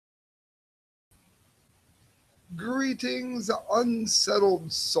Greetings,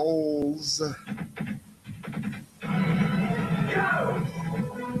 unsettled souls.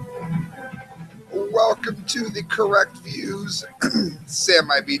 Welcome to the Correct Views. Sam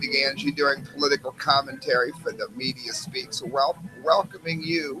IB Gangi doing political commentary for the Media Speaks. Welcoming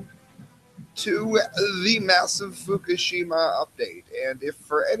you to the massive Fukushima update. And if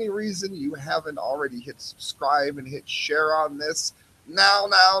for any reason you haven't already hit subscribe and hit share on this,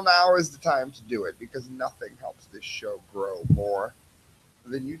 now is the time to do it because nothing helps this show grow more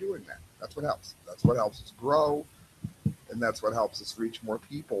than you doing that. That's what helps. That's what helps us grow, and that's what helps us reach more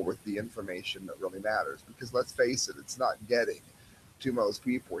people with the information that really matters. Because let's face it, it's not getting to most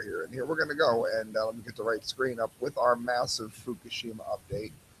people here. And here we're going to go, and let me get the right screen up with our massive Fukushima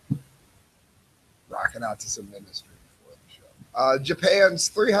update. Rocking out to some ministry before the show. Japan's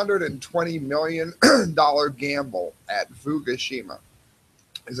 $320 million gamble at Fukushima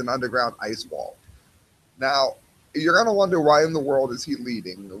is an underground ice wall. Now, you're going to wonder why in the world is he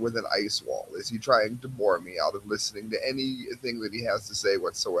leading with an ice wall? Is he trying to bore me out of listening to anything that he has to say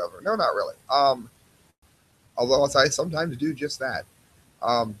whatsoever? No, not really. Although I sometimes do just that.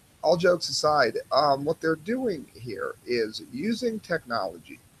 All jokes aside, what they're doing here is using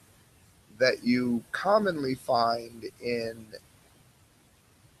technology that you commonly find in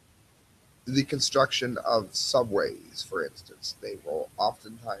the construction of subways, for instance. They will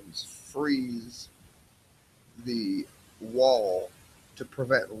oftentimes freeze the wall to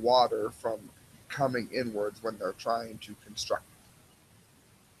prevent water from coming inwards when they're trying to construct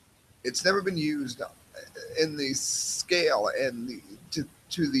it. It's never been used in the scale and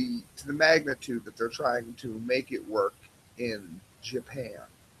to the magnitude that they're trying to make it work in Japan.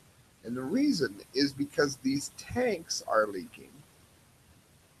 And the reason is because these tanks are leaking,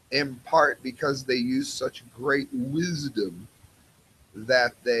 in part because they use such great wisdom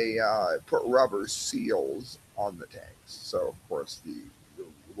that they put rubber seals on the tanks. So, of course, the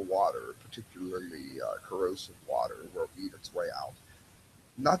water, particularly corrosive water, will eat its way out.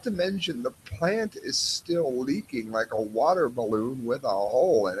 Not to mention, the plant is still leaking like a water balloon with a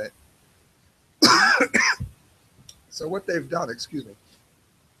hole in it. So, what they've done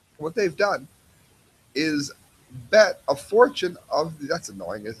is bet a fortune of that's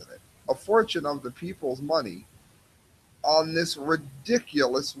annoying, isn't it? A fortune of the people's money on this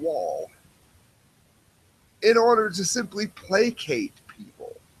ridiculous wall in order to simply placate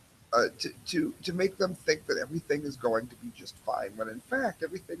people, to make them think that everything is going to be just fine, when in fact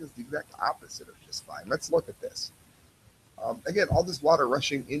everything is the exact opposite of just fine. Let's look at this. Again, all this water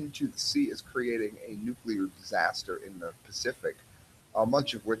rushing into the sea is creating a nuclear disaster in the Pacific,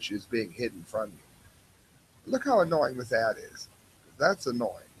 much of which is being hidden from you. Look how annoying this ad is. That's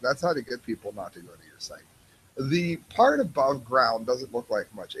annoying. That's how to get people not to go to your site. The part above ground doesn't look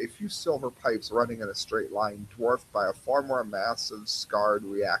like much. A few silver pipes running in a straight line, dwarfed by a far more massive, scarred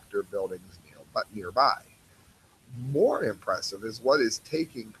reactor buildings nearby. More impressive is what is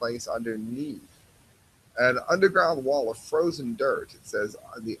taking place underneath. An underground wall of frozen dirt, it says,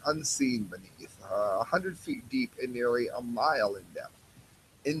 the unseen beneath, 100 feet deep and nearly a mile in depth,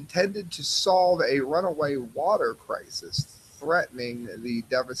 intended to solve a runaway water crisis threatening the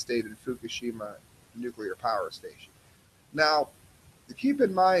devastated Fukushima nuclear power station. Now, keep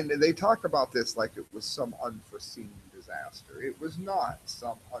in mind, they talk about this like it was some unforeseen disaster. It was not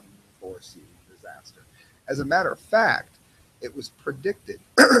some unforeseen disaster. As a matter of fact, it was predicted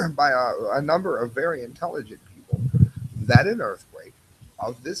by a number of very intelligent people that an earthquake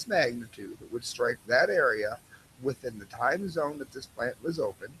of this magnitude would strike that area within the time zone that this plant was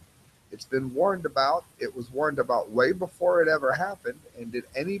open. It's been warned about. It was warned about way before it ever happened. And did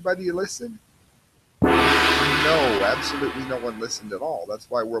anybody listen? No, absolutely no one listened at all. That's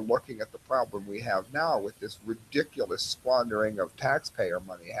why we're looking at the problem we have now with this ridiculous squandering of taxpayer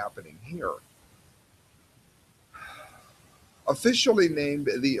money happening here. Officially named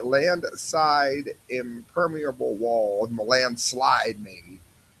the Landside Impermeable Wall, landslide maybe,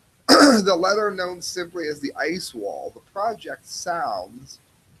 the letter known simply as the ice wall, the project sounds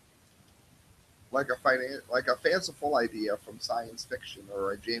like a fanciful idea from science fiction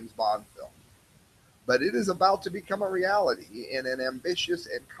or a James Bond film. But it is about to become a reality in an ambitious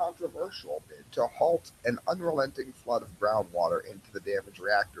and controversial bid to halt an unrelenting flood of groundwater into the damaged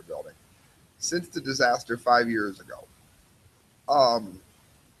reactor building since the disaster 5 years ago. Um,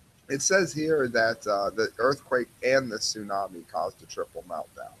 it says here that the earthquake and the tsunami caused a triple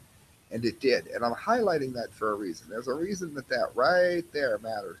meltdown. And it did. And I'm highlighting that for a reason. There's a reason that that right there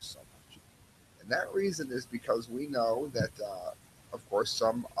matters so much. And that reason is because we know that, of course,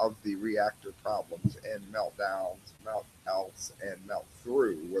 some of the reactor problems and meltdowns, melt outs, and melt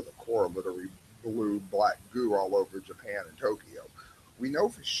through where the core literally blue black goo all over Japan and Tokyo. We know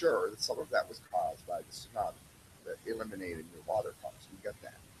for sure that some of that was caused by the tsunami that eliminated your water pumps. We get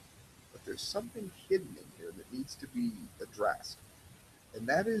that. But there's something hidden in here that needs to be addressed. And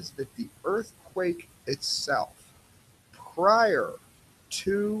that is that the earthquake itself, prior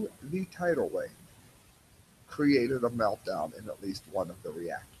to the tidal wave, created a meltdown in at least one of the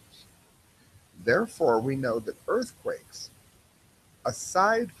reactors. Therefore, we know that earthquakes,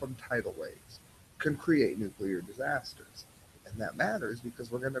 aside from tidal waves, can create nuclear disasters. And that matters because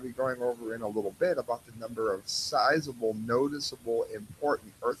we're going to be going over in a little bit about the number of sizable, noticeable,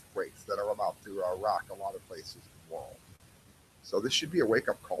 important earthquakes that are about to rock a lot of places in the world. So this should be a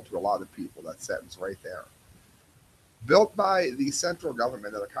wake-up call to a lot of people, that sentence right there. Built by the central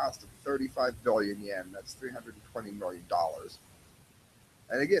government at a cost of 35 billion yen, that's $320 million.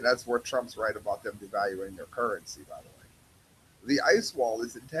 And again, that's where Trump's right about them devaluing their currency, by the way. The ice wall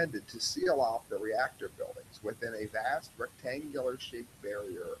is intended to seal off the reactor buildings within a vast rectangular-shaped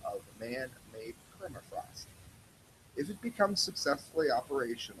barrier of man-made permafrost. If it becomes successfully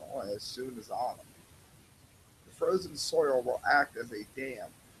operational as soon as autumn, the frozen soil will act as a dam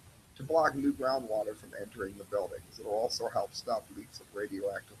to block new groundwater from entering the buildings. It will also help stop leaks of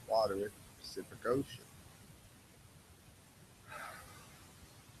radioactive water into the Pacific Ocean.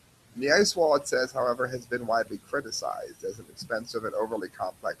 The ice wall, it says, however, has been widely criticized as an expensive and overly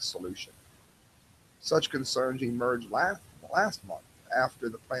complex solution. Such concerns emerged last month after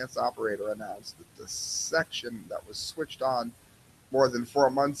the plant's operator announced that the section that was switched on more than 4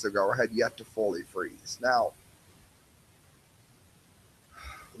 months ago had yet to fully freeze. Now,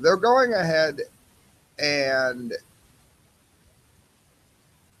 they're going ahead and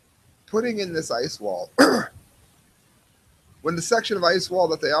putting in this ice wall when the section of ice wall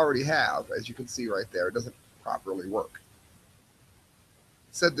that they already have, as you can see right there, doesn't properly work.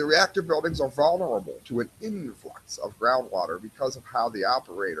 It said the reactor buildings are vulnerable to an influx of groundwater because of how the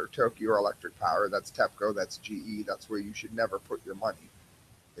operator, Tokyo Electric Power, that's TEPCO, that's GE, that's where you should never put your money.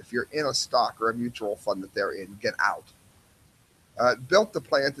 If you're in a stock or a mutual fund that they're in, get out. Built the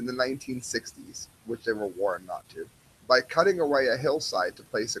plant in the 1960s, which they were warned not to, by cutting away a hillside to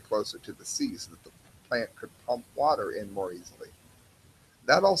place it closer to the sea so that the plant could pump water in more easily.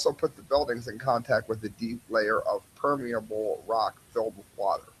 That also put the buildings in contact with a deep layer of permeable rock filled with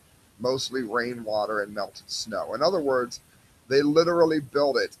water, mostly rainwater and melted snow. In other words, they literally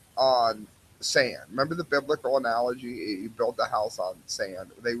built it on sand. Remember the biblical analogy? You built the house on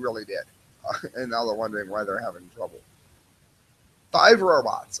sand. They really did. And now they're wondering why they're having trouble. 5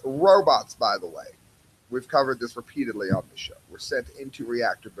 robots, by the way, we've covered this repeatedly on the show, were sent into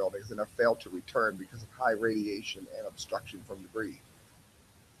reactor buildings and have failed to return because of high radiation and obstruction from debris.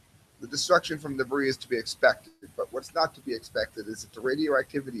 The destruction from debris is to be expected, but what's not to be expected is that the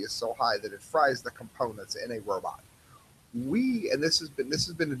radioactivity is so high that it fries the components in a robot. And this has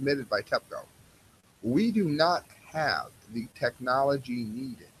been admitted by TEPCO, we do not have the technology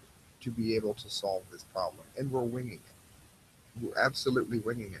needed to be able to solve this problem, and we're winging it. We're absolutely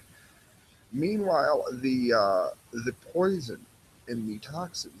winging it. Meanwhile, the poison and the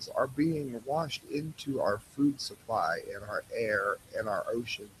toxins are being washed into our food supply and our air and our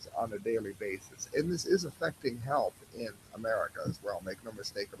oceans on a daily basis. And this is affecting health in America as well. Make no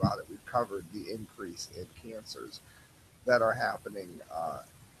mistake about it. We've covered the increase in cancers that are happening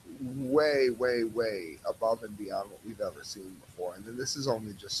way, way, way above and beyond what we've ever seen before. And then this is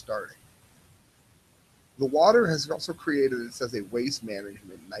only just starting. The water has also created, it says, a waste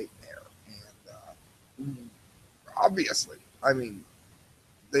management nightmare. And obviously, I mean,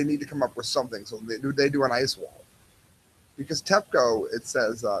 they need to come up with something. So they do an ice wall. Because TEPCO, it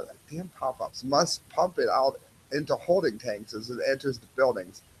says, damn pop-ups, must pump it out into holding tanks as it enters the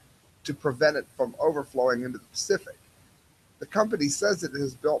buildings to prevent it from overflowing into the Pacific. The company says it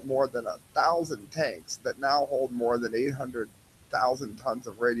has built more than 1,000 tanks that now hold more than 800,000 tons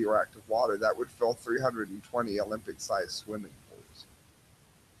of radioactive water that would fill 320 Olympic-sized swimming pools.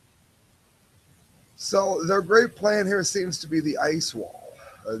 So their great plan here seems to be the ice wall.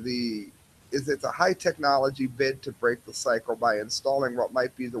 It's a high technology bid to break the cycle by installing what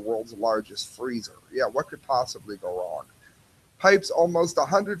might be the world's largest freezer. Yeah, what could possibly go wrong? Pipes almost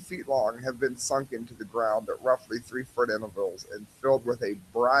 100 feet long have been sunk into the ground at roughly 3-foot intervals and filled with a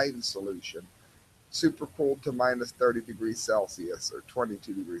brine solution, supercooled to minus 30 degrees Celsius or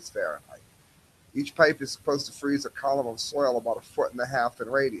 22 degrees Fahrenheit. Each pipe is supposed to freeze a column of soil about 1.5 feet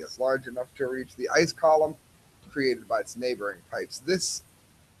in radius, large enough to reach the ice column created by its neighboring pipes. This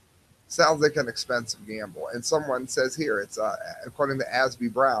sounds like an expensive gamble. And someone says here, it's according to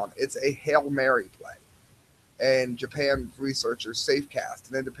Asby Brown, it's a Hail Mary play. And Japan researchers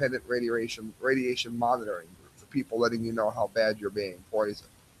Safecast, an independent radiation monitoring group for people letting you know how bad you're being poisoned.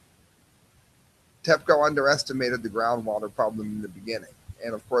 TEPCO underestimated the groundwater problem in the beginning,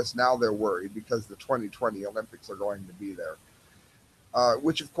 and of course now they're worried because the 2020 Olympics are going to be there,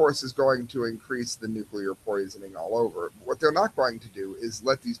 which of course is going to increase the nuclear poisoning all over. What they're not going to do is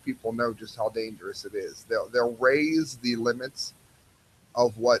let these people know just how dangerous it is. They'll raise the limits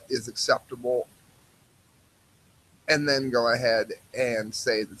of what is acceptable and then go ahead and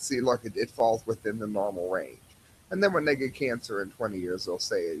say that, see, look, it falls within the normal range. And then when they get cancer in 20 years, they'll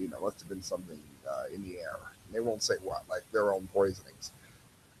say, must have been something in the air. And they won't say what, like their own poisonings.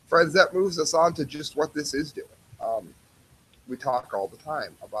 Friends, that moves us on to just what this is doing. We talk all the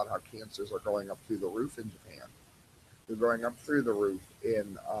time about how cancers are going up through the roof in Japan. They're going up through the roof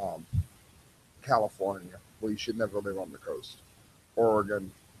in California, where you should never live on the coast.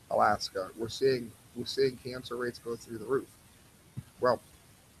 Oregon, Alaska. We're seeing cancer rates go through the roof. Well,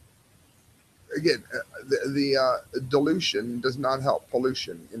 again, the dilution does not help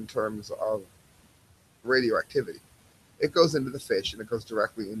pollution in terms of radioactivity. It goes into the fish and it goes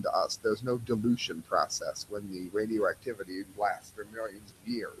directly into us. There's no dilution process when the radioactivity lasts for millions of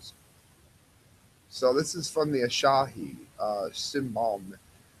years. So this is from the Asahi Shimbun.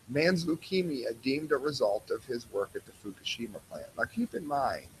 Man's leukemia deemed a result of his work at the Fukushima plant. Now keep in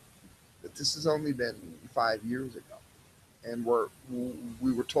mind that this has only been 5 years ago. And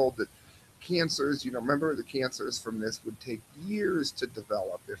we were told that cancers, remember the cancers from this would take years to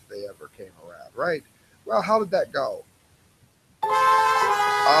develop if they ever came around, right? Well, how did that go?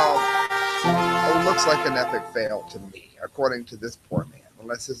 It looks like an epic fail to me, according to this poor man,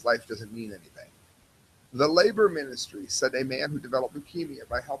 unless his life doesn't mean anything. The Labor Ministry said a man who developed leukemia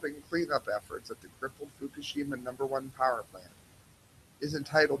by helping cleanup efforts at the crippled Fukushima #1 power plant is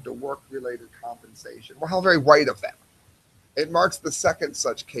entitled to work-related compensation. Well, how very white of them. It marks the second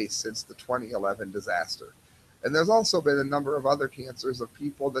such case since the 2011 disaster. And there's also been a number of other cancers of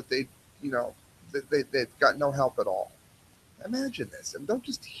people that they've got no help at all. Imagine this, and don't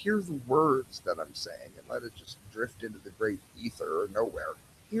just hear the words that I'm saying and let it just drift into the great ether or nowhere.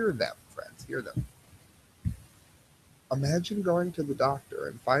 Hear them, friends, hear them. Imagine going to the doctor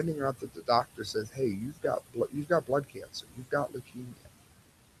and finding out that the doctor says, "Hey, you've got blood cancer, you've got leukemia.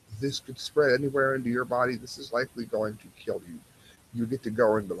 This could spread anywhere into your body. This is likely going to kill you. You get to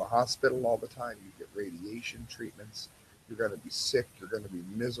go into the hospital all the time. You get radiation treatments. You're going to be sick. You're going to be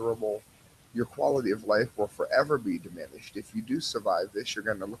miserable. Your quality of life will forever be diminished. If you do survive this, you're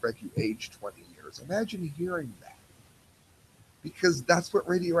going to look like you aged 20 years." Imagine hearing that. Because that's what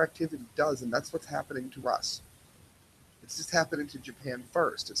radioactivity does, and that's what's happening to us. It's just happening to Japan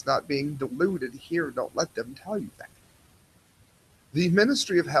first. It's not being diluted here. Don't let them tell you that. The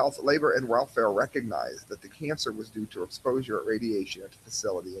Ministry of Health, Labor, and Welfare recognized that the cancer was due to exposure at radiation at the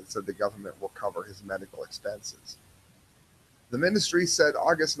facility and said the government will cover his medical expenses. The ministry said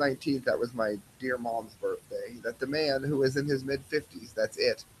August 19th, that was my dear mom's birthday, that the man, who is in his mid-50s, that's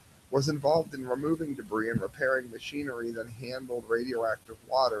it, was involved in removing debris and repairing machinery that handled radioactive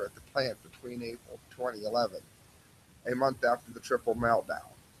water at the plant between April 2011, a month after the triple meltdown.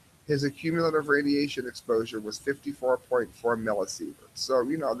 His cumulative radiation exposure was 54.4 millisieverts. So,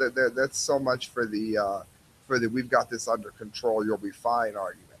 that's so much for the "we've got this under control, you'll be fine"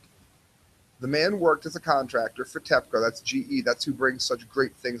 argument. The man worked as a contractor for TEPCO, that's GE, that's who brings such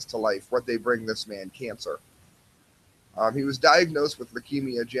great things to life. What they bring this man, cancer. He was diagnosed with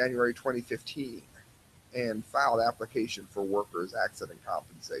leukemia January 2015 and filed application for workers' accident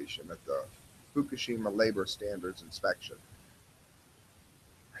compensation at the Fukushima Labor Standards Inspection.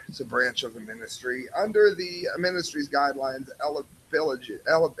 It's a branch of the ministry. Under the ministry's guidelines,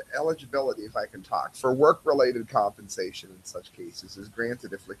 eligibility, if I can talk, for work-related compensation in such cases is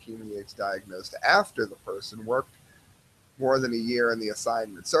granted if leukemia is diagnosed after the person worked more than a year in the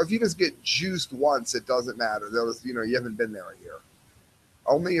assignment. So if you just get juiced once, it doesn't matter. You haven't been there a year.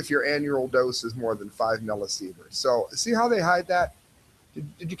 Only if your annual dose is more than 5 millisieverts. So see how they hide that?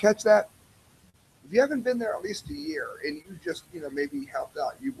 Did you catch that? If you haven't been there at least a year and you just, maybe helped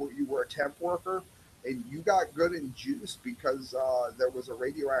out, you were a temp worker and you got good and juiced because there was a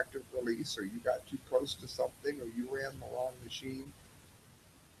radioactive release or you got too close to something or you ran the wrong machine,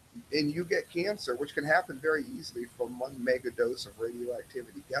 and you get cancer, which can happen very easily from 1 mega dose of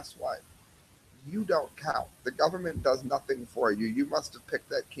radioactivity, guess what? You don't count. The government does nothing for you. You must have picked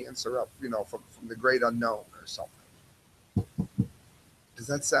that cancer up, from the great unknown or something. Does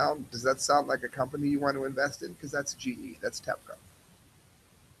that sound like a company you want to invest in? Because that's GE, that's TEPCO.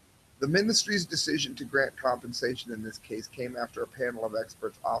 The ministry's decision to grant compensation in this case came after a panel of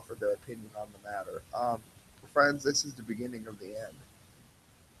experts offered their opinion on the matter. friends, this is the beginning of the end.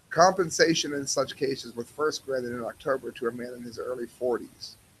 Compensation in such cases was first granted in October to a man in his early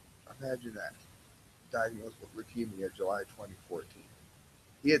 40s. Imagine that. Diagnosed with leukemia July 2014.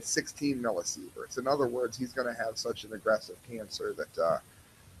 He had 16 millisieverts. In other words, he's going to have such an aggressive cancer that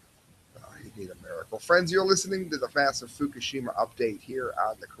he'd need a miracle. Friends, you're listening to the massive Fukushima update here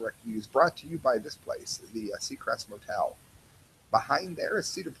on The Correct Views, brought to you by this place, the Seacrest Motel. Behind there is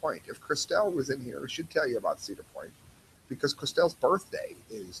Cedar Point. If Christelle was in here, we should tell you about Cedar Point, because Christelle's birthday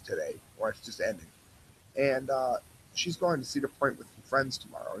is today, or it's just ending. And she's going to Cedar Point with some friends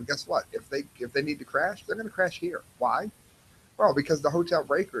tomorrow. And guess what? If they need to crash, they're going to crash here. Why? Well, because the Hotel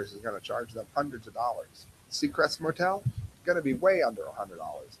Breakers is going to charge them hundreds of dollars. Seacrest Motel is going to be way under $100.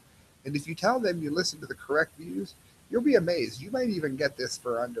 And if you tell them you listen to The Correct Views, you'll be amazed. You might even get this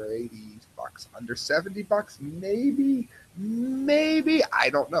for under 80 bucks, under 70 bucks, maybe. I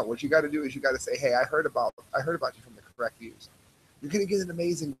don't know. What you got to do is you got to say, "Hey, I heard about you from The Correct Views." You're going to get an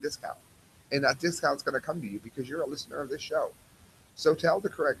amazing discount, and that discount's going to come to you because you're a listener of this show. So tell the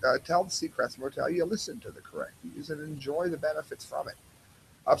Seacrest Motel you listen to The Correct Views and enjoy the benefits from it.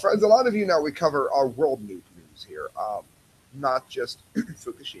 Friends, a lot of you know we cover our world nuke news here, not just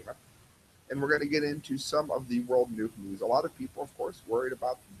Fukushima. And we're going to get into some of the world nuke news. A lot of people, of course, worried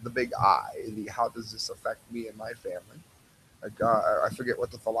about the big I, how does this affect me and my family? I forget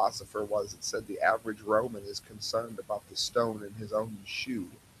what the philosopher was. It said the average Roman is concerned about the stone in his own shoe.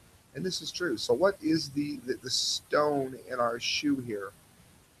 And this is true. So what is the stone in our shoe here,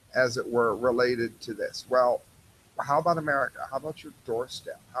 as it were, related to this? Well, how about America? How about your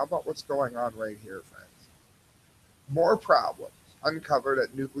doorstep? How about what's going on right here, friends? More problems uncovered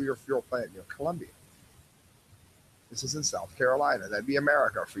at nuclear fuel plant near Columbia. This is in South Carolina. That'd be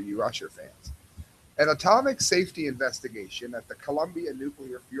America for you Usher fans. An atomic safety investigation at the Columbia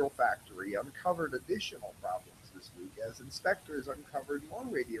nuclear fuel factory uncovered additional problems this week as inspectors uncovered more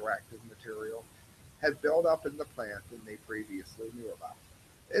radioactive material had built up in the plant than they previously knew about.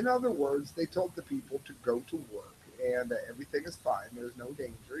 In other words, they told the people to go to work and everything is fine. There's no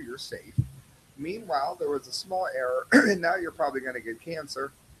danger. You're safe. Meanwhile, there was a small error, and now you're probably going to get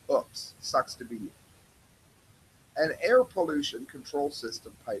cancer. Oops, sucks to be you. An air pollution control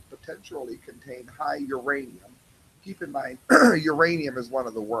system pipe potentially contained high uranium. Keep in mind, uranium is one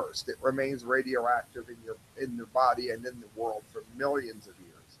of the worst. It remains radioactive in your body and in the world for millions of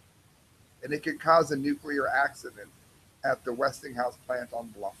years. And it could cause a nuclear accident at the Westinghouse plant on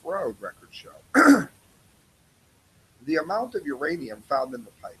Bluff Road, records show. The amount of uranium found in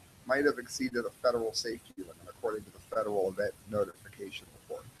the pipe might have exceeded a federal safety limit, according to the Federal Event Notification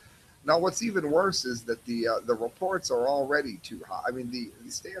Report. Now, what's even worse is that the reports are already too high. I mean, the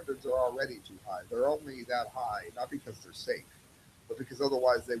standards are already too high. They're only that high, not because they're safe, but because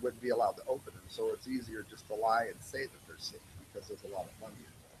otherwise they wouldn't be allowed to open them. So it's easier just to lie and say that they're safe because there's a lot of money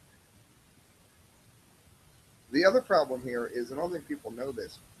involved. The other problem here is, and I don't think people know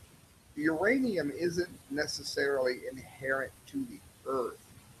this, uranium isn't necessarily inherent to the Earth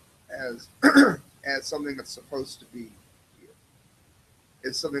as as something that's supposed to be here.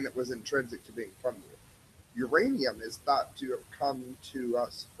 It's something that was intrinsic to being from here. Uranium is thought to have come to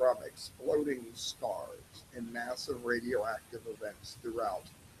us from exploding stars and massive radioactive events throughout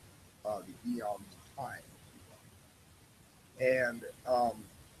the eons of time. And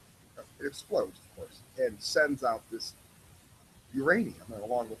it explodes, of course, and sends out this uranium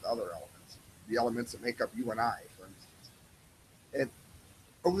along with other elements, the elements that make up you and I, for instance. And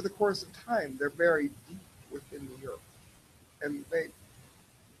over the course of time, they're buried deep within the earth. And they,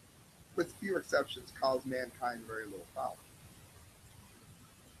 with few exceptions, cause mankind very little problem.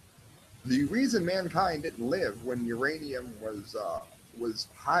 The reason mankind didn't live when uranium was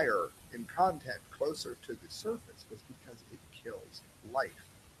higher in content, closer to the surface, was because it kills life.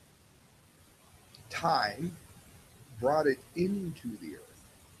 Time brought it into the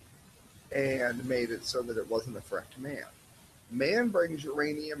earth and made it so that it wasn't a threat to man. Man brings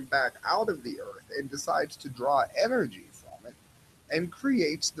uranium back out of the earth and decides to draw energy from it and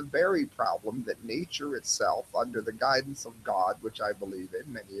creates the very problem that nature itself, under the guidance of God, which I believe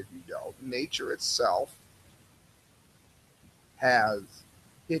in, many of you don't, nature itself has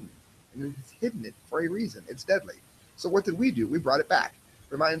hidden. And it has hidden it for a reason. It's deadly. So what did we do? We brought it back.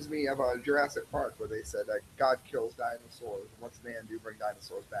 Reminds me of Jurassic Park, where they said God kills dinosaurs. What's man do? Bring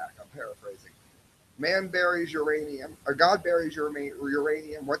dinosaurs back. I'm paraphrasing. Man buries uranium, or God buries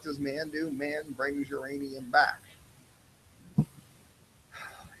uranium. What does man do? Man brings uranium back.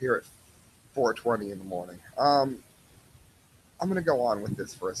 Here at 4:20 in the morning. I'm going to go on with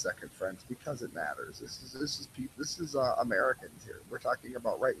this for a second, friends, because it matters. This is Americans here. We're talking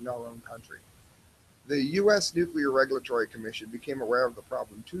about right in our own country. The U.S. Nuclear Regulatory Commission became aware of the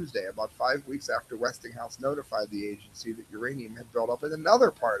problem Tuesday, about 5 weeks after Westinghouse notified the agency that uranium had built up in another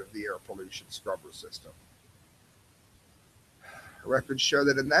part of the air pollution scrubber system. Records show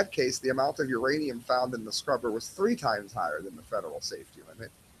that in that case, the amount of uranium found in the scrubber was 3 times higher than the federal safety limit.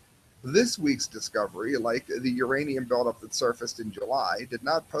 This week's discovery, like the uranium buildup that surfaced in July, did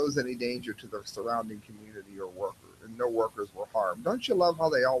not pose any danger to the surrounding community or workers, and no workers were harmed. Don't you love how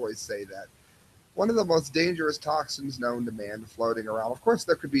they always say that? One of the most dangerous toxins known to man floating around. Of course,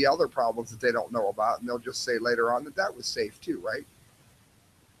 there could be other problems that they don't know about, and they'll just say later on that that was safe too, right?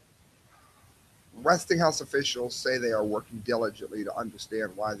 Westinghouse officials say they are working diligently to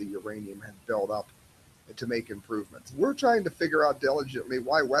understand why the uranium had built up and to make improvements. We're trying to figure out diligently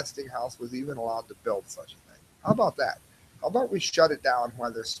why Westinghouse was even allowed to build such a thing. How about that? How about we shut it down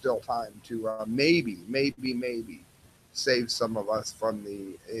while there's still time to maybe save some of us from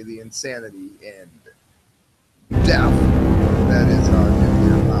the insanity and death that is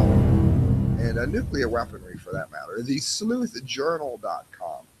nuclear power and nuclear weaponry for that matter. The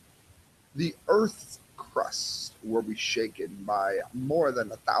sleuthjournal.com. The Earth's crust will be shaken by more than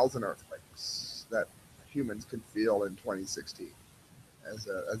 1,000 earthquakes that humans can feel in 2016. As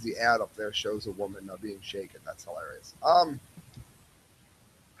the ad up there shows a woman being shaken, that's hilarious.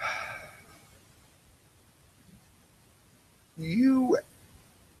 You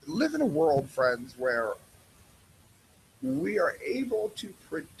live in a world, friends, where we are able to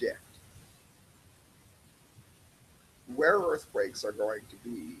predict where earthquakes are going to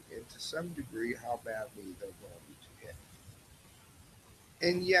be and to some degree how badly they're going to hit.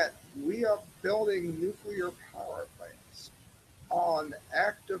 And yet we are building nuclear power plants on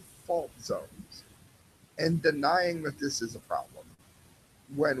active fault zones and denying that this is a problem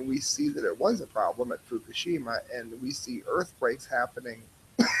when we see that it was a problem at Fukushima and we see earthquakes happening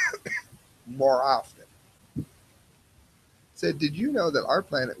more often. Said, did you know that our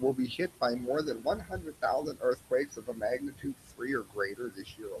planet will be hit by more than 100,000 earthquakes of a magnitude 3 or greater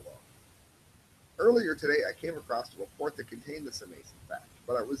this year alone? Earlier today, I came across a report that contained this amazing fact,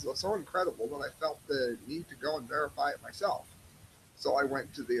 but it was so incredible that I felt the need to go and verify it myself. So I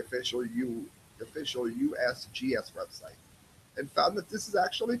went to the official USGS website and found that this is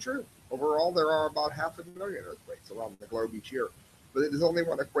actually true. Overall, there are about 500,000 earthquakes around the globe each year, but it is only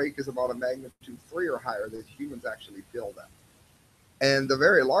when a quake is about a magnitude 3 or higher that humans actually feel them. And the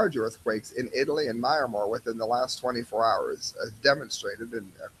very large earthquakes in Italy and Myanmar within the last 24 hours demonstrated,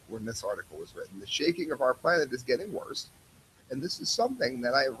 when this article was written, the shaking of our planet is getting worse. And this is something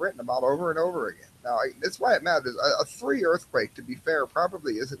that I have written about over and over again. Now, that's why it matters. A 3 earthquake, to be fair,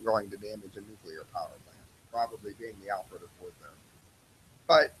 probably isn't going to damage a nuclear power plant, probably being the operative word there.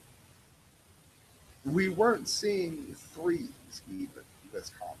 But we weren't seeing 3s even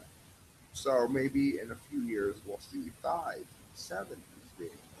this common. So maybe in a few years we'll see 5s, 7s being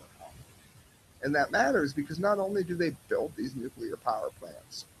more common. And that matters because not only do they build these nuclear power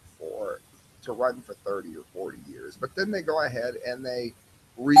plants to run for 30 or 40 years, but then they go ahead and they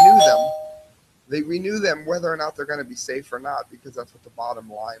renew them. They renew them whether or not they're going to be safe or not because that's what the bottom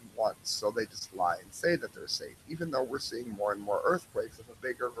line wants. So they just lie and say that they're safe, even though we're seeing more and more earthquakes of a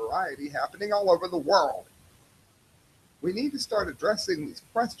bigger variety happening all over the world. We need to start addressing these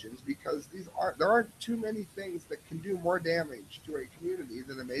questions because there aren't too many things that can do more damage to a community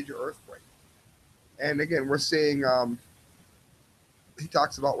than a major earthquake. And again, we're seeing he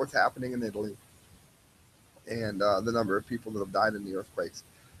talks about what's happening in Italy and the number of people that have died in the earthquakes.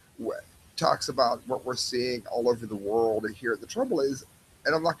 Talks about what we're seeing all over the world and here. The trouble is,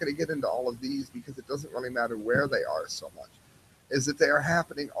 and I'm not going to get into all of these because it doesn't really matter where they are so much, is that they are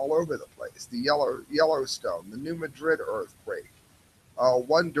happening all over the place. The Yellowstone, the New Madrid earthquake,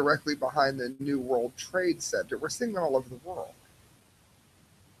 one directly behind the New World Trade Center. We're seeing them all over the world.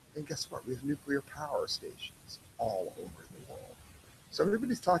 And guess what? We have nuclear power stations all over the world. So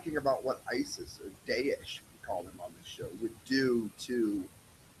everybody's talking about what ISIS or Daesh, we call them on this show, would do to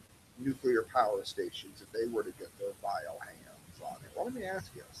nuclear power stations if they were to get their vile hands on it. Well, let me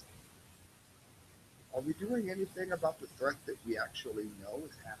ask you something. Are we doing anything about the threat that we actually know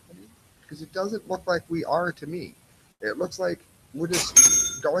is happening? Because it doesn't look like we are to me. It looks like we're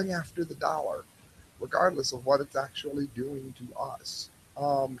just going after the dollar, regardless of what it's actually doing to us.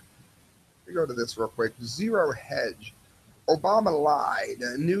 Let me go to this real quick. Zero Hedge. Obama lied.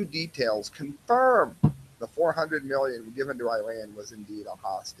 New details confirm the $400 million given to Iran was indeed a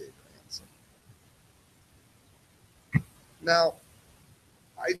hostage ransom. Now,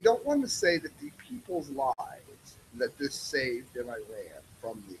 I don't want to say that the people's lives that this saved in Iran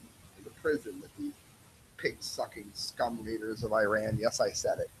from the prison that these pig-sucking scum leaders of Iran, yes, I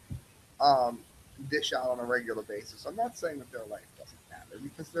said it, dish out on a regular basis. I'm not saying that their life doesn't matter,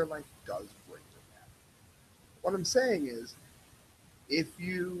 because their life does greatly matter. What I'm saying is, if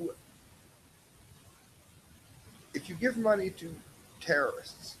you if you give money to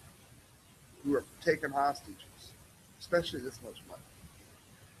terrorists who are taking hostages, especially this much money,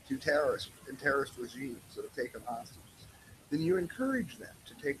 to terrorists and terrorist regimes that are taking hostages, then you encourage them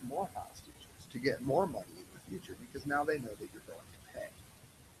to take more hostages to get more money in the future, because now they know that you're going to pay.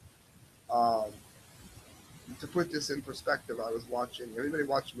 Um, to put this in perspective, I was watching. Everybody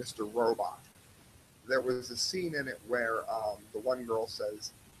watched Mr. Robot. There was a scene in it where the one girl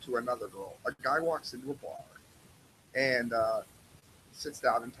says to another girl, a guy walks into a bar and sits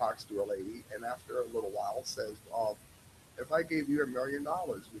down and talks to a lady, and after a little while says, "If I gave you $1 million,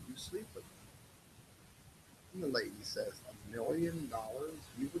 would you sleep with me?" And the lady says, $1 million?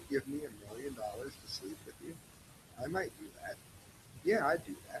 You would give me $1 million to sleep with you? I might do that. Yeah, I'd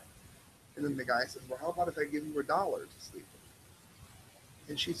do that. And then the guy says, well, how about if I give you $1 to sleep with me?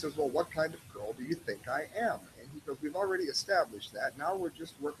 And she says, well, what kind of girl do you think I am? And he goes, we've already established that. Now we're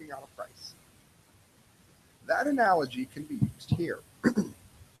just working out a price. That analogy can be used here.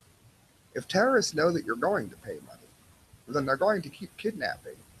 If terrorists know that you're going to pay money, then they're going to keep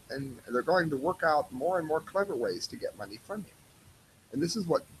kidnapping, and they're going to work out more and more clever ways to get money from you. And this is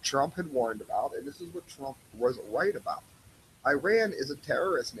what Trump had warned about, and this is what Trump was right about. Iran is a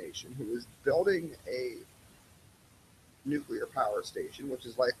terrorist nation who is building a nuclear power station, which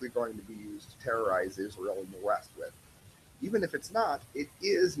is likely going to be used to terrorize Israel and the West with. Even if it's not, it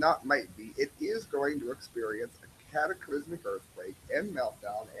is not might be. It is going to experience a cataclysmic earthquake and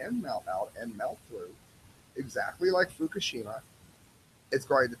meltdown and melt out and melt through, exactly like Fukushima. It's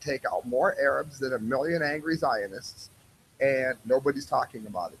going to take out more Arabs than a million angry Zionists, and nobody's talking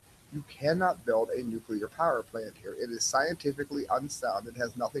about it. You cannot build a nuclear power plant here. It is scientifically unsound. It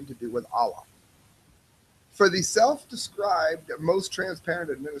has nothing to do with Allah. For the self-described most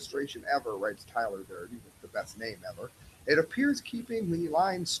transparent administration ever, writes Tyler Durden, with the best name ever, it appears keeping the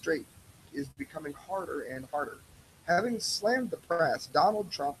line straight is becoming harder and harder. Having slammed the press, Donald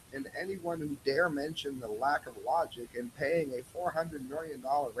Trump, and anyone who dare mention the lack of logic in paying a $400 million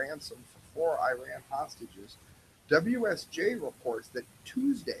ransom for 4 Iran hostages, WSJ reports that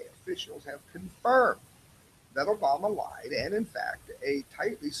Tuesday officials have confirmed that Obama lied, and in fact, a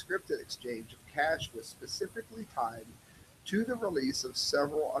tightly scripted exchange of cash was specifically tied to the release of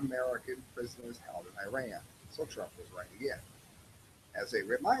several American prisoners held in Iran. So Trump was right again. As a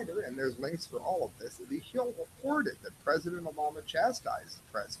reminder, and there's links for all of this, the Hill reported that President Obama chastised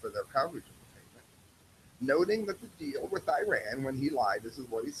the press for their coverage of the payment, noting that the deal with Iran, when he lied, this is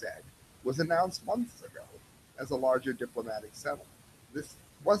what he said, was announced months ago as a larger diplomatic settlement. This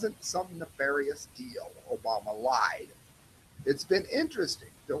wasn't some nefarious deal. Obama lied. It's been interesting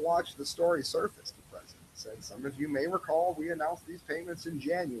to watch the story surface, the president said. Some of you may recall we announced these payments in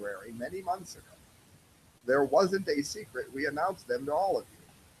January, many months ago. There wasn't a secret. We announced them to all of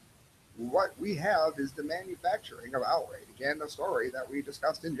you. What we have is the manufacturing of outrage and the story that we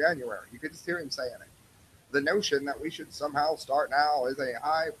discussed in January. You could just hear him saying it. The notion that we should somehow start now as a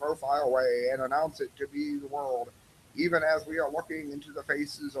high-profile way and announce it to be the world, even as we are looking into the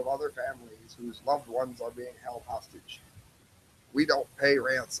faces of other families whose loved ones are being held hostage. We don't pay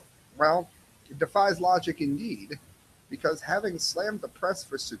ransom. Well, it defies logic indeed, because having slammed the press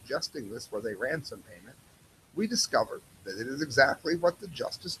for suggesting this was a ransom payment, we discovered that it is exactly what the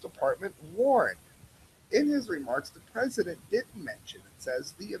Justice Department warned. In his remarks, the president didn't mention, it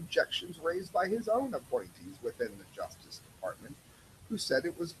says, the objections raised by his own appointees within the Justice Department, who said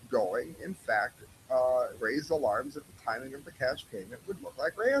it was going, in fact, raised alarms that the timing of the cash payment would look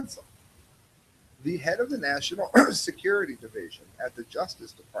like ransom. The head of the National Security Division at the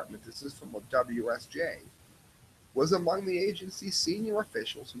Justice Department, this is from WSJ, was among the agency's senior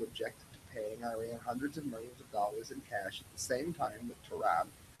officials who objected to paying Iran hundreds of millions of dollars in cash at the same time that Tehran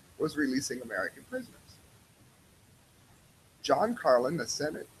was releasing American prisoners. John Carlin, a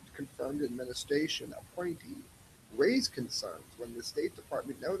Senate-confirmed administration appointee, raised concerns when the State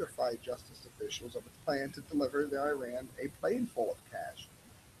Department notified justice officials of its plan to deliver to Iran a plane full of cash,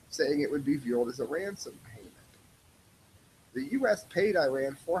 saying it would be viewed as a ransom payment. The U.S. paid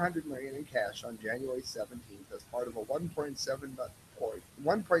Iran $400 million in cash on January 17th as part of a $1.7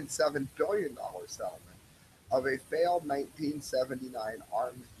 billion settlement of a failed 1979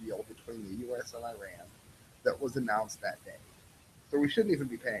 arms deal between the U.S. and Iran that was announced that day. So we shouldn't even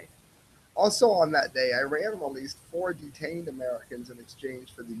be paying. Also on that day, Iran released 4 detained Americans in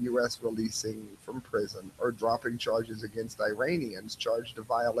exchange for the U.S. releasing from prison or dropping charges against Iranians charged of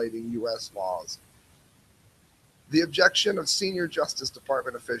violating U.S. laws. The objection of senior Justice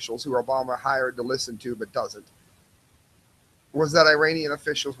Department officials who Obama hired to listen to but doesn't was that Iranian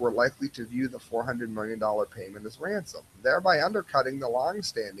officials were likely to view the $400 million payment as ransom, thereby undercutting the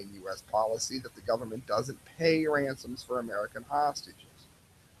long-standing U.S. policy that the government doesn't pay ransoms for American hostages.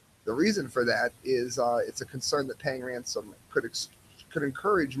 The reason for that is it's a concern that paying ransom could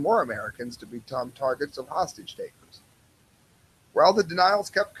encourage more Americans to become targets of hostage takers. Well, the denials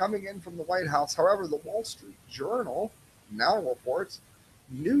kept coming in from the White House. However, the Wall Street Journal now reports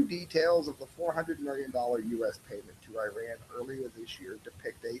new details of the $400 million U.S. payment to Iran earlier this year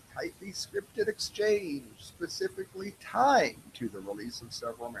depict a tightly scripted exchange specifically tied to the release of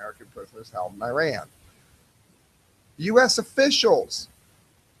several American prisoners held in Iran. U.S. officials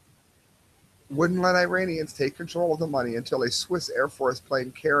wouldn't let Iranians take control of the money until a Swiss Air Force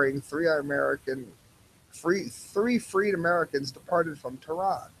plane carrying three freed Americans departed from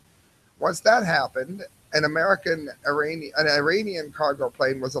Tehran. Once that happened, an Iranian cargo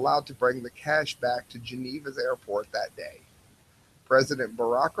plane was allowed to bring the cash back to Geneva's airport that day. President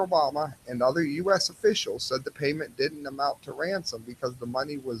Barack Obama and other U.S. officials said the payment didn't amount to ransom because the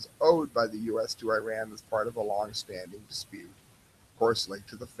money was owed by the U.S. to Iran as part of a long-standing dispute, of course linked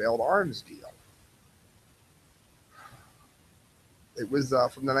to the failed arms deal. It was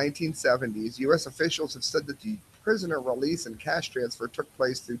from the 1970s. U.S. officials have said that the prisoner release and cash transfer took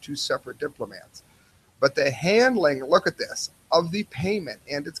place through two separate diplomats. But the handling, look at this, of the payment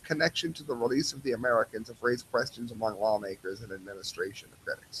and its connection to the release of the Americans have raised questions among lawmakers and administration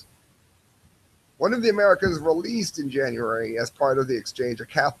critics. One of the Americans released in January as part of the exchange, a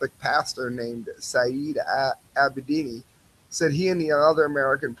Catholic pastor named Saeed Abedini, said he and the other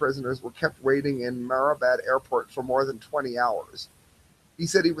American prisoners were kept waiting in Mehrabad airport for more than 20 hours. He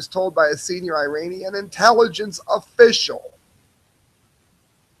said he was told by a senior Iranian intelligence official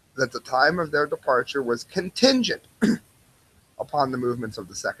that the time of their departure was contingent upon the movements of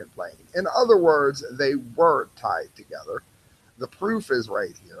the second plane. In other words, they were tied together. The proof is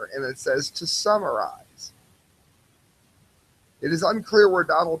right here, and it says, to summarize, it is unclear where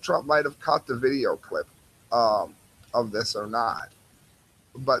Donald Trump might have caught the video clip of this or not,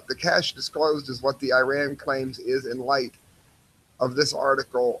 but the cash disclosed is what the Iran claims is, in light of this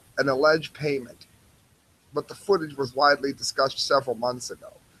article, an alleged payment, but the footage was widely discussed several months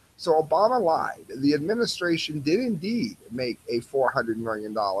ago. So Obama lied. The administration did indeed make a $400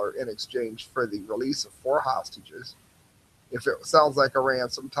 million in exchange for the release of 4 hostages. If it sounds like a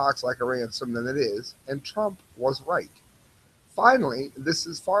ransom, talks like a ransom, then it is. And Trump was right. Finally, this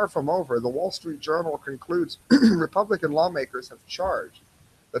is far from over. The Wall Street Journal concludes Republican lawmakers have charged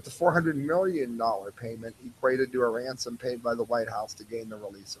that the $400 million payment equated to a ransom paid by the White House to gain the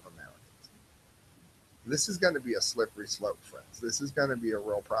release of Americans. This is going to be a slippery slope, friends. This is going to be a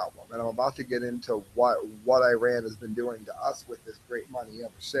real problem. And I'm about to get into what Iran has been doing to us with this great money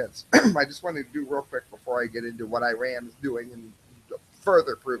ever since. I just wanted to do real quick before I get into what Iran is doing and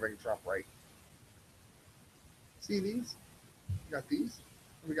further proving Trump right. See these? We got these.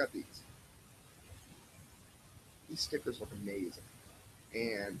 We got these. These stickers look amazing.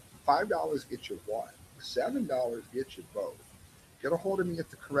 And $5 gets you one. $7 gets you both. Get a hold of me at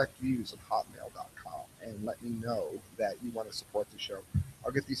thecorrectviews@hotmail.com and let me know that you want to support the show.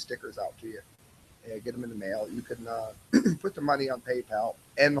 I'll get these stickers out to you. Get them in the mail. You can put the money on PayPal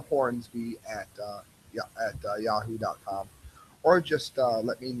and Hornsby at yahoo.com, or just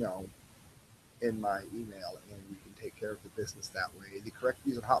let me know in my email and we can take care of the business that way.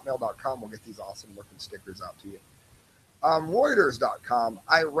 Thecorrectviews@hotmail.com will get these awesome looking stickers out to you. Reuters.com,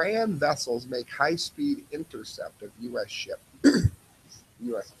 Iran vessels make high-speed intercept of U.S. ship.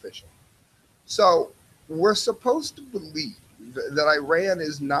 U.S. official. So we're supposed to believe that Iran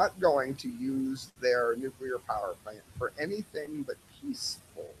is not going to use their nuclear power plant for anything but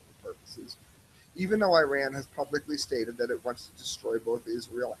peaceful purposes, even though Iran has publicly stated that it wants to destroy both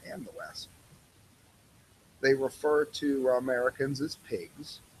Israel and the West. They refer to Americans as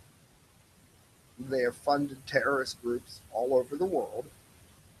pigs. They have funded terrorist groups all over the world.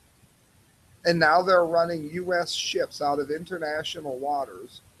 And now they're running U.S. ships out of international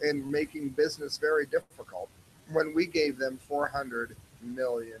waters and making business very difficult when we gave them $400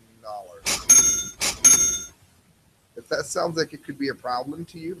 million. If that sounds like it could be a problem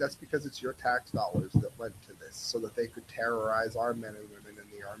to you, that's because it's your tax dollars that went to this so that they could terrorize our men and women in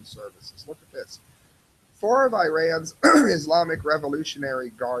the armed services. Look at this. 4 of Iran's Islamic Revolutionary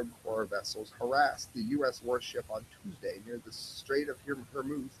Guard Corps vessels harassed the U.S. warship on Tuesday near the Strait of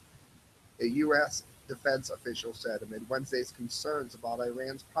Hormuz, a U.S. defense official said amid Wednesday's concerns about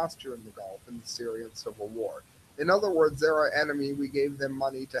Iran's posture in the Gulf and the Syrian civil war. In other words, they're our enemy. We gave them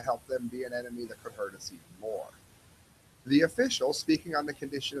money to help them be an enemy that could hurt us even more. The official, speaking on the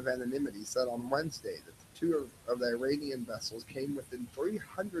condition of anonymity, said on Wednesday that the two of the Iranian vessels came within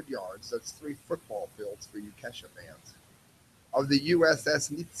 300 yards, that's 3 football fields for you Kesha fans, of the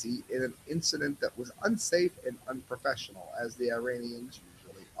USS Nitsi in an incident that was unsafe and unprofessional, as the Iranians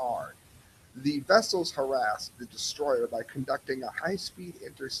usually are. The vessels harassed the destroyer by conducting a high-speed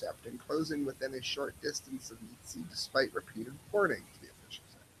intercept and closing within a short distance of Nitsi despite repeated warnings, the official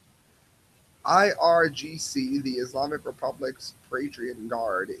said. IRGC, the Islamic Republic's Patriot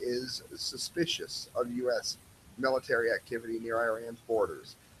Guard, is suspicious of U.S. military activity near Iran's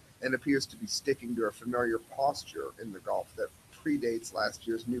borders and appears to be sticking to a familiar posture in the Gulf that predates last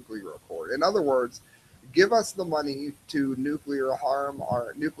year's nuclear accord. In other words, give us the money to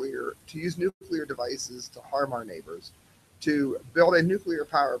use nuclear devices to harm our neighbors, to build a nuclear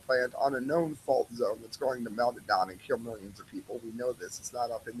power plant on a known fault zone that's going to melt it down and kill millions of people. We know this, it's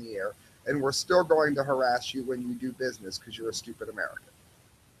not up in the air, and we're still going to harass you when you do business because you're a stupid American.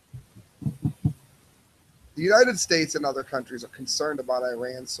 The United States and other countries are concerned about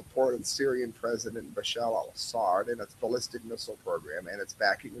Iran's support of Syrian President Bashar al-Assad and its ballistic missile program and its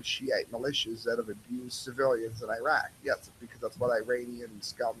backing of Shiite militias that have abused civilians in Iraq. Yes, because that's what Iranian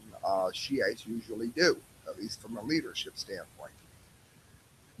scum Shiites usually do, at least from a leadership standpoint.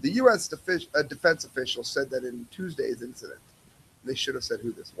 The U.S. defense official said that in Tuesday's incident, they should have said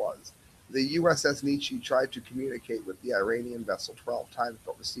who this was, the USS Nietzsche tried to communicate with the Iranian vessel 12 times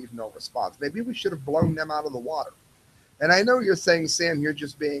but received no response. Maybe we should have blown them out of the water. And I know you're saying, Sam, you're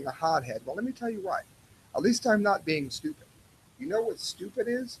just being a hothead. Well, let me tell you why. At least I'm not being stupid. You know what stupid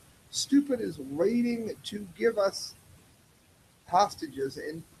is? Stupid is waiting to give us hostages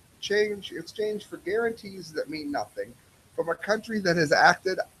in exchange for guarantees that mean nothing from a country that has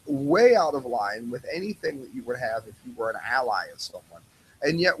acted way out of line with anything that you would have if you were an ally of someone.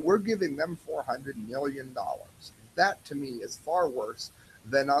 And yet we're giving them $400 million. That, to me, is far worse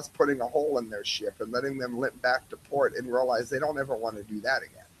than us putting a hole in their ship and letting them limp back to port and realize they don't ever want to do that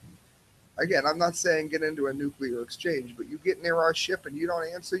again. Again, I'm not saying get into a nuclear exchange, but you get near our ship and you don't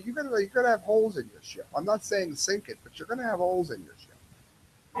answer, you're gonna have holes in your ship. I'm not saying sink it, but you're going to have holes in your ship.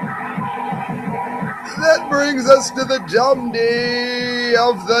 That brings us to the Dumdy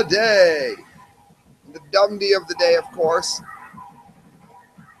of the day. The Dumdy of the day, of course,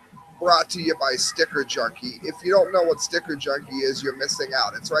 brought to you by Sticker Junkie. If you don't know what Sticker Junkie is, you're missing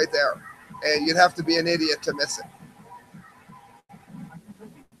out. It's right there. And you'd have to be an idiot to miss it.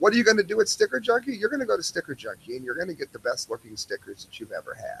 What are you going to do at Sticker Junkie? You're going to go to Sticker Junkie and you're going to get the best looking stickers that you've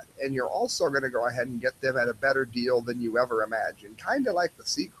ever had. And you're also going to go ahead and get them at a better deal than you ever imagined. Kind of like the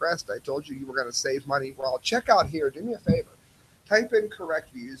Seacrest. I told you were going to save money. Well, check out here. Do me a favor. Type in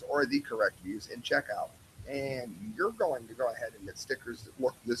correct views or the correct views and check out. And you're going to go ahead and get stickers that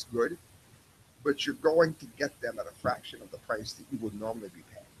look this good, but you're going to get them at a fraction of the price that you would normally be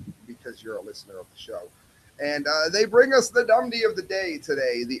paying because you're a listener of the show. And they bring us the Dumdy of the day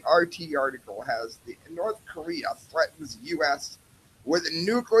today. The RT article has the North Korea threatens U.S. with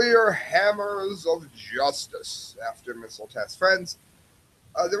nuclear hammers of justice after missile test. Friends,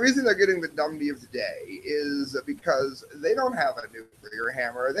 the reason they're getting the Dumdy of the day is because they don't have a nuclear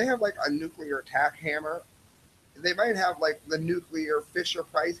hammer. They have like a nuclear attack hammer. They might have like the nuclear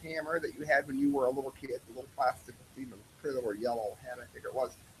Fisher-Price hammer that you had when you were a little kid, the little plastic, pretty little yellow head, I think it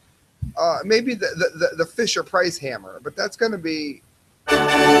was. Maybe the Fisher-Price hammer, but that's going to be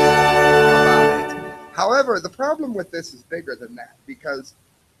about it. However, the problem with this is bigger than that because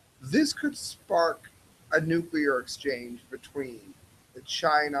this could spark a nuclear exchange between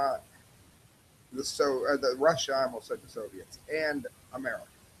China, the Russia, I almost said the Soviets, and America.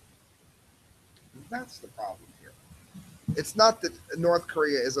 That's the problem here. It's not that North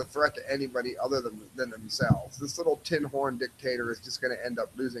Korea is a threat to anybody other than themselves. This little tin horn dictator is just going to end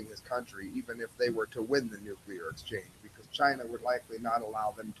up losing his country, even if they were to win the nuclear exchange, because China would likely not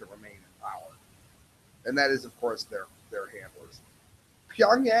allow them to remain in power. And that is, of course, their handlers.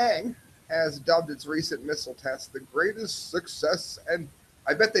 Pyongyang has dubbed its recent missile test the greatest success, and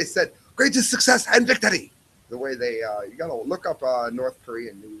I bet they said greatest success and victory. The way they, you got to look up North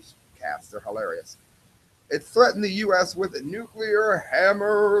Korean newscasts; they're hilarious. It threatened the U.S. with nuclear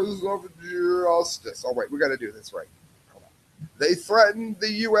hammers of justice. Oh, wait, we got to do this right. Hold on. They threatened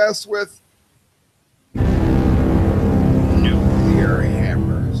the U.S. with nuclear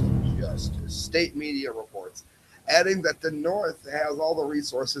hammers of justice. State media reports, adding that the North has all the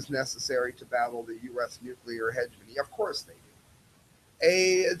resources necessary to battle the U.S. nuclear hegemony. Of course they do.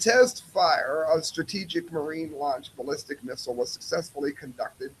 A test fire of strategic marine-launched ballistic missile was successfully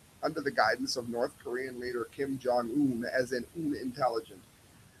conducted under the guidance of North Korean leader Kim Jong-un, as in intelligent.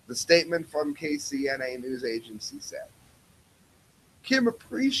 The statement from KCNA news agency said. Kim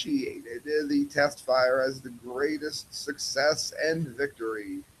appreciated the test fire as the greatest success and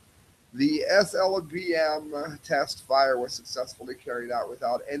victory. The SLBM test fire was successfully carried out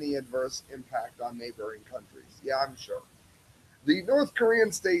without any adverse impact on neighboring countries. Yeah, I'm sure. The North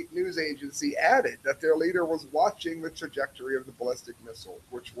Korean state news agency added that their leader was watching the trajectory of the ballistic missile,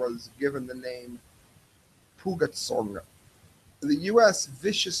 which was given the name Pugatsong. The U.S.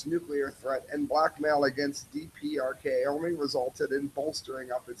 vicious nuclear threat and blackmail against DPRK only resulted in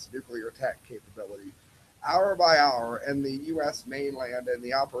bolstering up its nuclear attack capability. Hour by hour, and the U.S. mainland and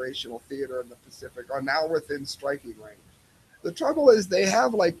the operational theater in the Pacific are now within striking range. The trouble is, they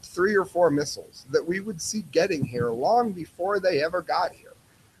have like 3 or 4 missiles that we would see getting here long before they ever got here.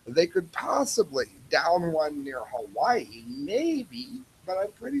 They could possibly down one near Hawaii, maybe, but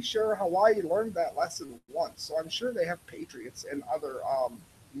I'm pretty sure Hawaii learned that lesson once. So I'm sure they have Patriots and other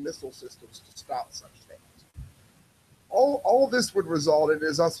missile systems to stop such things. All this would result in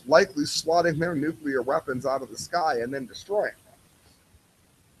is us likely slotting their nuclear weapons out of the sky and then destroying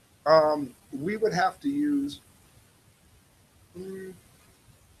them. We would have to use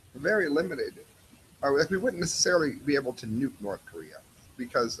very limited. We wouldn't necessarily be able to nuke North Korea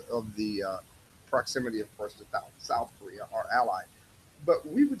because of the proximity, of course, to South Korea, our ally. But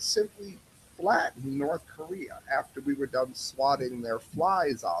we would simply flatten North Korea after we were done swatting their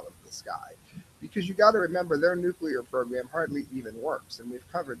flies out of the sky. Because you got to remember, their nuclear program hardly even works, and we've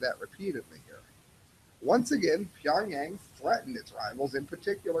covered that repeatedly here. Once again, Pyongyang threatened its rivals, in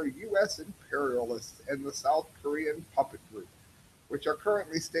particular U.S. imperialists and the South Korean puppet group, which are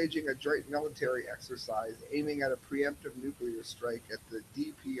currently staging a joint military exercise aiming at a preemptive nuclear strike at the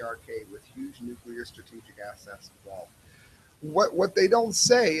DPRK with huge nuclear strategic assets involved. What they don't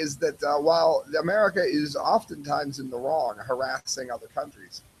say is that while America is oftentimes in the wrong harassing other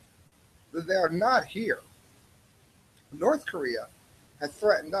countries, they are not here. North Korea has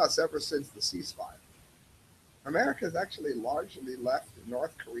threatened us ever since the ceasefire. America has actually largely left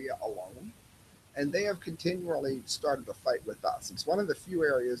North Korea alone, and they have continually started a fight with us. It's one of the few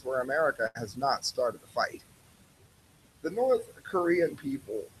areas where America has not started a fight. The North Korean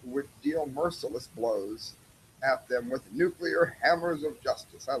people would deal merciless blows at them with nuclear hammers of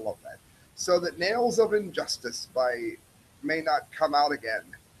justice. I love that. So that nails of injustice may not come out again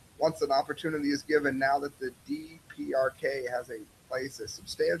once an opportunity is given, now that the DPRK has a place a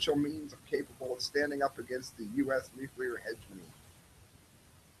substantial means of capable of standing up against the U.S. nuclear hegemony.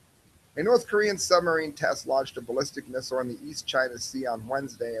 A North Korean submarine test launched a ballistic missile in the East China Sea on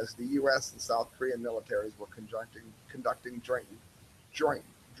Wednesday as the U.S. and South Korean militaries were conducting joint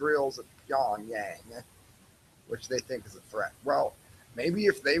drills at Pyongyang, which they think is a threat. Well, maybe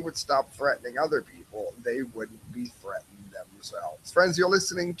if they would stop threatening other people, they wouldn't be threatened themselves. Friends, you're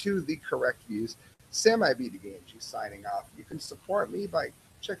listening to The Correct Views. Sam I. B. the Gangi signing off. You can support me by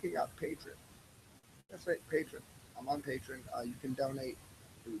checking out Patreon. That's right, Patreon. I'm on Patreon. You can donate.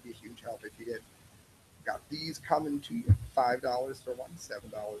 It would be a huge help if you did. Got these coming to you. $5 for one, $7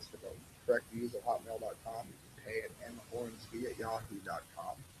 for both. Correctviews at hotmail.com. You can pay at mhornsby at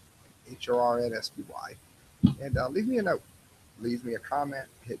yahoo.com. HORNSBY. And leave me a note. Leave me a comment.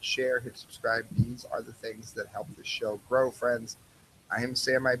 Hit share. Hit subscribe. These are the things that help the show grow, friends. I am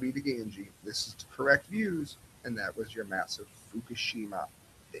Sam I. B. the Gangi. This is The Correct Views. And that was your massive Fukushima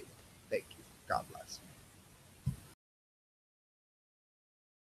date. Thank you. God bless.